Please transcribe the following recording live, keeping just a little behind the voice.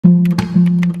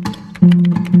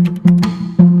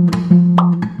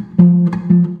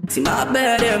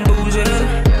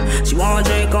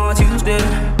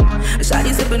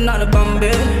not a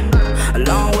Bombay, a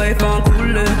long way from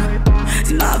cooler.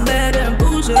 See my bed and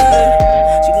bullshit.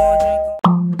 She gon' drink.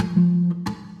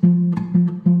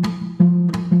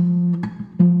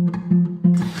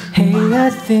 I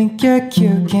think you're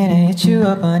cute, can I hit you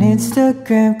up on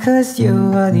Instagram? Cause you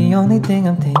are the only thing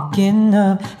I'm thinking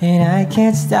of, and I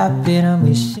can't stop it, I'm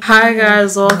wishing. Hi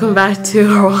guys, welcome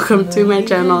to my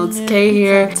channel. It's Kay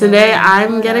here. Today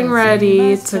I'm getting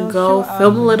ready to go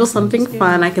film a little something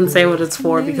fun. I can say what it's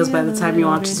for because by the time you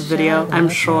watch this video, I'm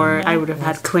sure I would have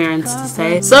had clearance to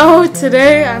say. So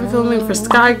today I'm filming for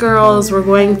Sky Girls. We're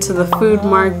going to the food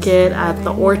market at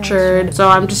the Orchard. So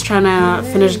I'm just trying to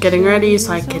finish getting ready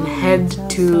so I can head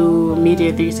to Media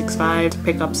 365 to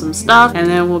pick up some stuff, and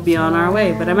then we'll be on our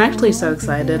way. But I'm actually so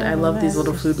excited. I love these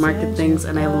little food market things,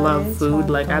 and I love food.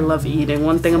 Like, I love eating.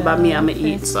 One thing about me, I'ma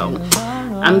eat, so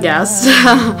I'm gassed.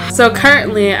 So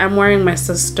currently I'm wearing my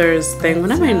sister's thing.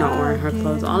 When am I not wearing her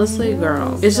clothes? Honestly,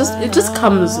 girl, it just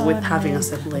comes with having a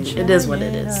sibling. It is what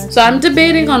it is. So I'm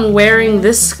debating on wearing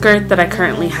this skirt that I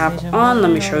currently have on.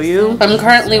 Let me show you. I'm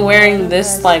currently wearing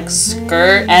this like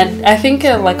skirt, and I think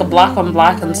like a black on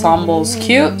black ensemble is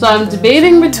cute. So I'm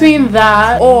debating between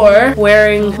that or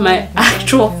wearing my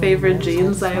actual favorite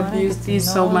jeans. I have used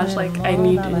these so much, like I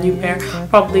need a new pair.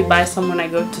 Probably buy some when I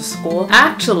go to school.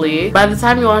 Actually, by the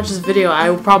time you watch this video, I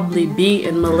will probably be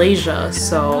in Malaysia,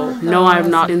 so no, I'm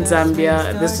not in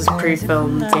Zambia. This is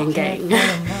pre-filmed gang.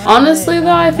 Honestly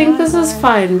though, I think this is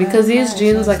fine because these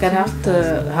jeans, like, I'd have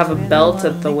to have a belt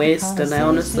at the waist, and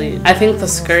I think the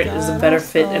skirt is a better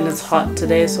fit, and it's hot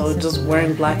today, so just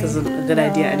wearing black is a good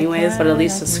idea anyways, but at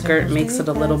least the skirt makes it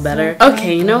a little better.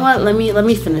 Okay, you know what, let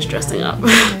me finish dressing up.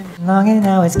 Long and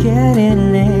now it's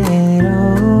getting late,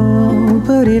 oh,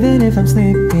 but even if I'm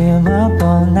sleepy, I'm up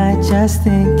all night just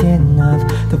thinking of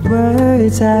the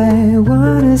words I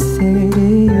wanna say to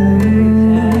you.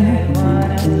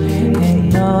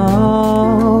 And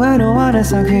no, I don't wanna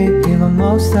sound creepy, but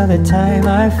most of the time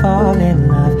I fall in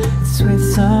love. It's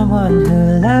with someone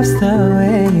who laughs the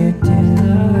way you do.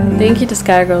 Thank you to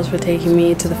Sky Girls for taking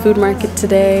me to the food market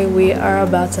today. We are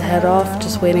about to head off,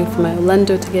 just waiting for my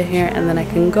Orlando to get here and then I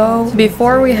can go.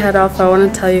 Before we head off, I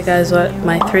want to tell you guys what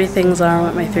my 3 things are and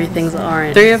what my 3 things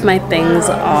aren't. 3 of my things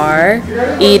are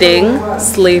eating,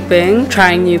 sleeping,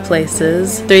 trying new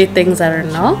places. 3 things that are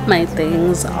not my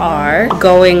things are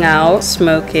going out,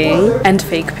 smoking, and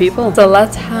fake people. So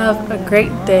let's have a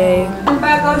great day.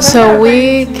 So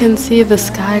we can see the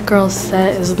Sky Girls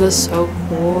set. Isn't this so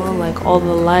cool? Like all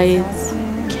the lights,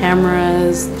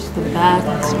 cameras, the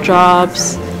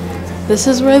backdrops. This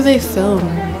is where they film.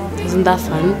 Isn't that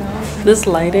fun? This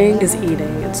lighting is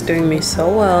eating. It's doing me so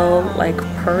well, like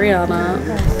per Rihanna.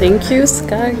 Thank you,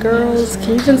 Sky Girls. Can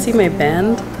you even see my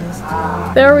band?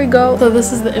 There we go. So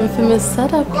this is the infamous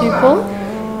setup, people.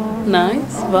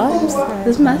 Nice vibes.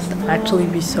 This must actually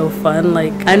be so fun.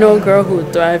 Like, I know a girl who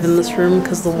would thrive in this room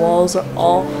because the walls are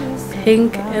all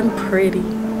pink and pretty.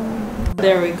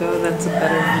 There we go, that's a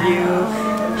better view.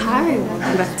 Hi,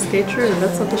 welcome back to Stay True.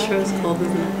 That's what the show is called,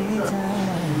 isn't it?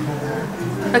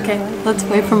 Okay, let's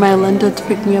wait for my Linda to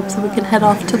pick me up so we can head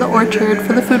off to the Orchard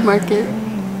for the food market.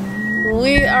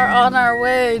 We are on our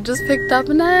way, just picked up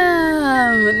an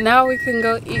M. Now we can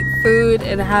go eat food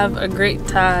and have a great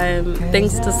time.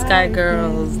 Thanks to Sky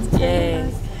Girls, yay.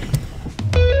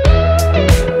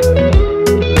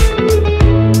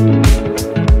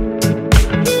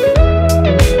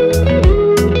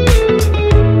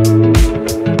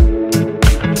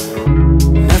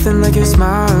 Your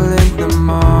smile in the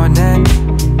morning,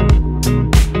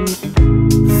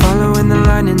 following the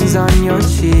linings on your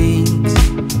cheeks,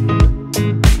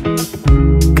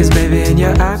 'cause baby in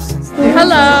your absence.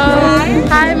 Hello.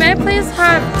 Hi, may I please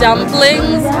have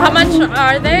dumplings? How much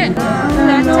are they?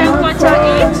 10 kwacha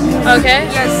each. Okay.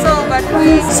 Yes, but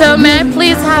so may I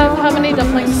please have how many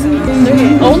dumplings?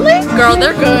 3. Only? Girl,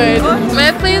 they're good. May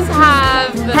I please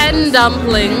have 10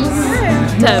 dumplings?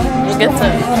 10. We'll get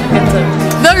 10.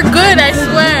 They're good, I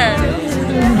swear.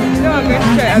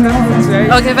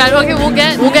 Okay, fine. Okay, we'll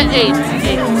get 8.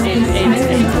 8.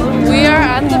 We are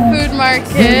at the food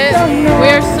market. We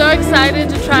are so excited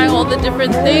to try all the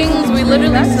different things. We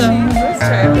literally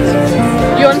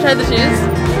You want to try the cheese?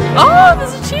 Oh,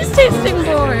 there's a cheese tasting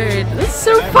board. This is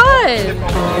so fun.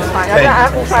 I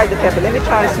haven't tried the pepper. Let me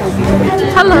try the smoothie.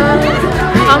 Hello.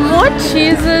 What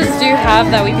cheeses do you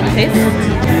have that we can taste?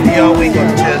 Here we got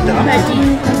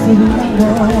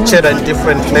cheddar in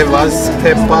different flavors,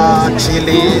 pepper,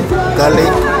 chili,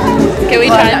 garlic. Can we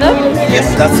try them? Yes,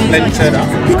 that's plain cheddar.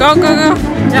 Go.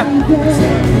 Yeah.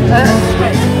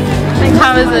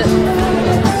 How is it?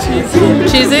 Cheesy.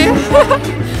 Cheesy?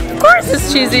 Of course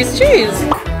it's cheesy. It's cheese.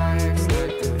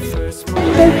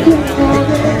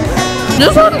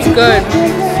 This one's good.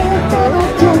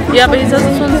 Yeah, but he says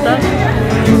this one's done.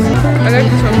 I like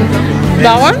this one.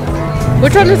 That one?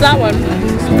 Which one is that one?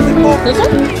 This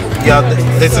one? Yeah,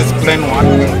 this is plain one.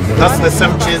 That's the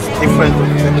same cheese, different.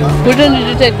 Which one did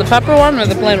you take? The pepper one or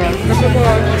the plain one? The pepper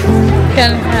one.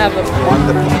 Can have it.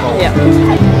 Yeah.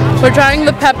 We're trying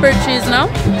the pepper cheese now.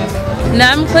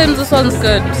 Nam claims this one's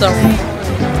good, so.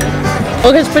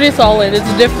 Okay, it's pretty solid.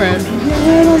 It's different.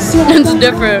 It's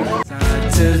different.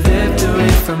 To live away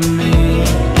from me.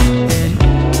 And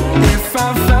if I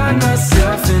find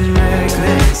myself in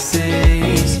reckless,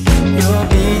 you'll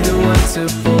be the one to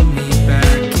pull me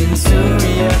back into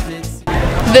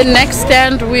reality. The next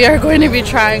stand we are going to be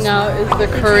trying out is the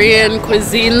Korean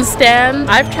cuisine stand.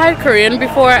 I've tried Korean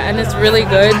before and it's really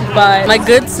good, but my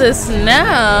good sis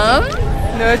Nam.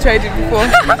 Never tried it before.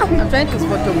 I'm trying to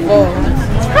spot the ball.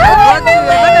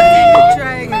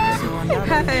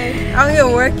 I'm here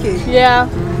working. Yeah.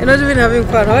 You're not even having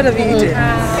fun. What have you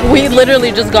eaten? We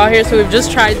literally just got here, so we've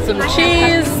just tried some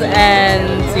cheese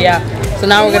and yeah. So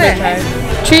now we're gonna try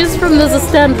cheese from there's a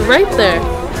stand right there.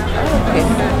 Okay.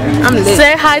 I'm lit.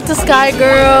 Say hi to Sky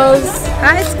Girls.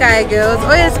 Hi Sky Girls.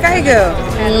 Oh yeah, Sky Girl.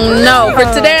 No, for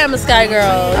today I'm a Sky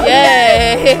Girl.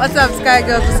 Yay! What's up Sky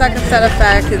Girls? Lusaka starter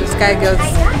pack and Sky Girls.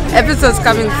 Episode's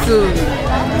coming soon.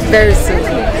 Very soon.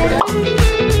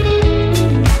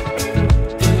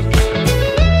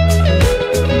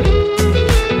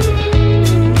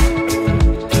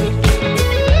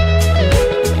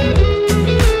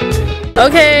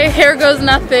 Okay, here goes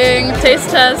nothing. Taste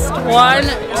test. 1,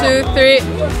 2, 3.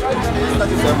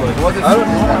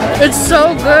 It's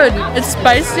so good. It's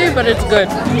spicy, but it's good.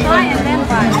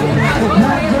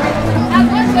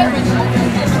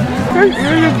 It's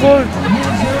really good.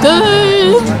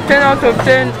 Good. 10 out of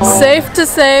 10. Safe to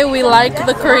say we like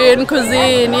the Korean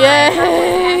cuisine.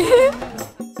 Yay!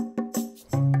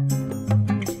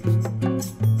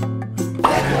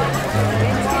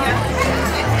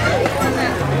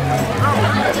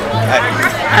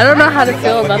 I don't know how to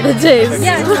feel about the taste.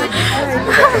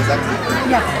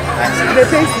 The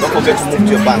taste. Don't forget to move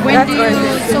your back. When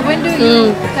do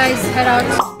you guys head out?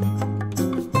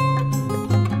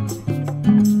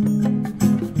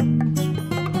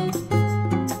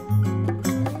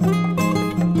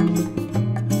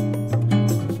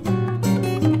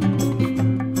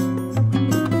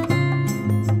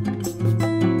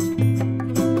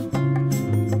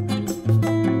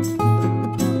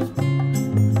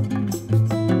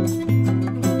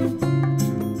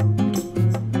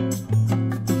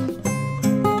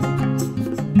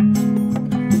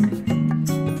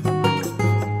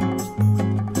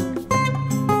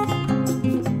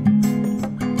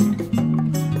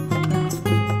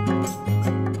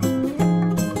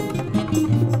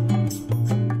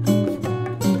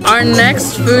 Our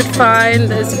next food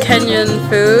find is Kenyan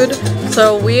food.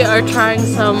 So we are trying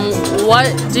some, what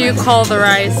do you call the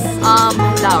rice?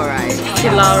 Pilau rice.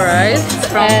 Pilau rice.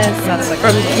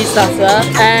 From Kisasa.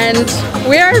 And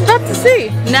we are about to see.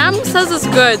 Nam says it's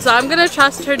good, so I'm gonna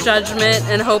trust her judgment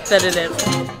and hope that it is.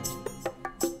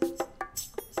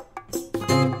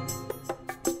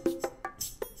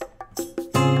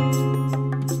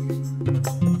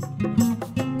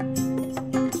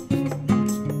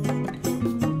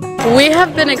 We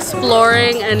have been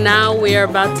exploring and now we are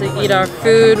about to eat our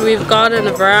food. We've gotten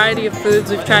a variety of foods.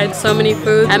 We've tried so many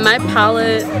foods and my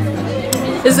palate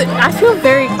is, I feel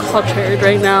very cultured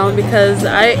right now because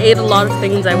I ate a lot of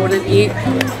things I wouldn't eat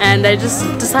and I just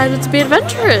decided to be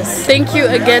adventurous. Thank you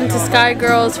again to Sky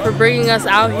Girls for bringing us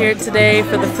out here today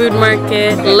for the food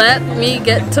market. Let me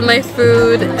get to my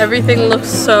food. Everything looks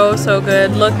so, so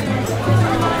good. Look,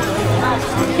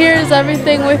 here's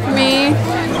everything with me.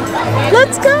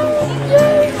 Let's go!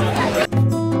 Yay!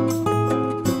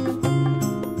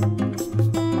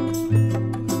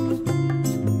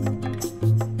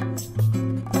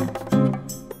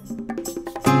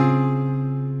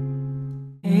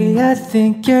 Hey, I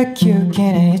think you're cute.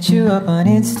 Can I hit you up on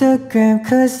Instagram?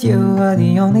 Cause you are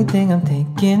the only thing I'm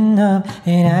thinking of.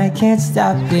 And I can't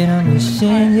stop it, I'm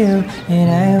wishing you and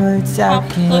I were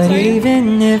talking. But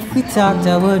even if we talked,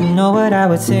 I wouldn't know what I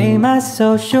would say. My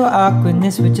social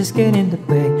awkwardness would just get in the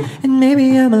way. And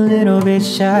maybe I'm a little bit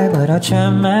shy, but I'll try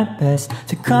my best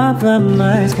to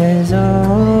compromise. Cause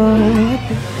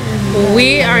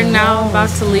we are now about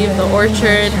to leave the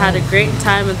orchard. Had a great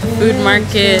time at the food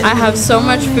market. I have so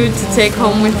much food to take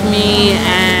home with me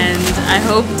and I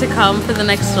hope to come for the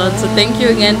next one. So thank you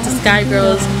again to Sky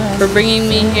Girls for bringing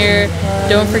me here.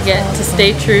 Don't forget to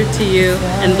stay true to you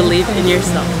and believe in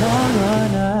yourself.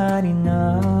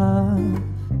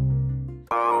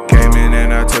 Came in and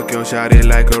I took your shot, it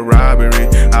like a robbery.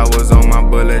 I was on my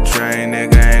bullet train,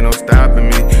 nigga, ain't no stopping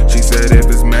me.